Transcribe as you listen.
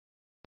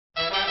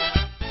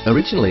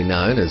Originally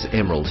known as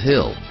Emerald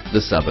Hill,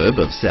 the suburb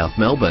of South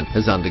Melbourne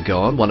has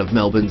undergone one of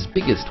Melbourne's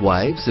biggest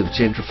waves of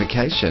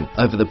gentrification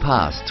over the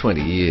past 20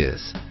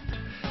 years.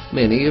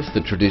 Many of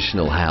the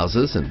traditional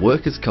houses and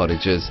workers'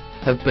 cottages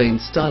have been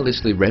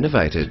stylishly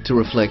renovated to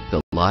reflect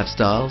the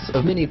lifestyles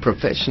of many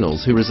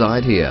professionals who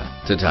reside here,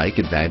 to take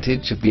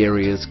advantage of the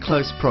area's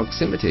close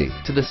proximity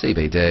to the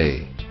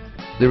CBD.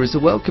 There is a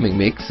welcoming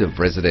mix of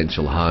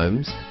residential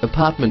homes,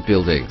 apartment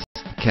buildings,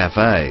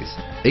 cafes,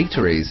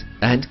 eateries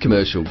and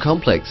commercial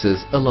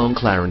complexes along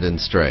Clarendon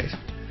Street.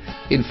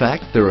 In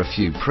fact, there are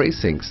few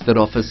precincts that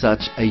offer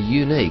such a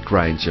unique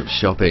range of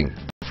shopping,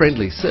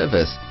 friendly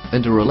service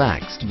and a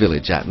relaxed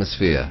village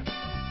atmosphere.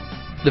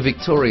 The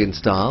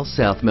Victorian-style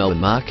South Melbourne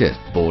Market,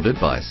 bordered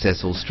by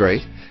Cecil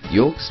Street,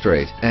 York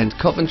Street and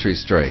Coventry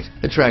Street,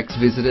 attracts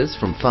visitors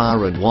from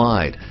far and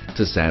wide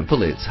to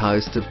sample its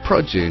host of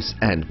produce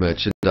and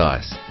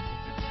merchandise.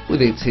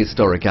 With its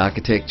historic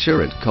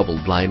architecture and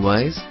cobbled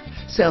laneways,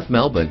 South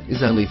Melbourne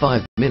is only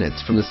 5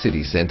 minutes from the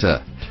city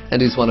centre and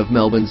is one of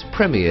Melbourne's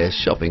premier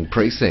shopping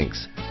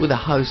precincts, with a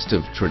host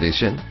of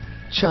tradition,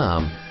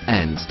 charm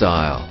and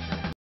style.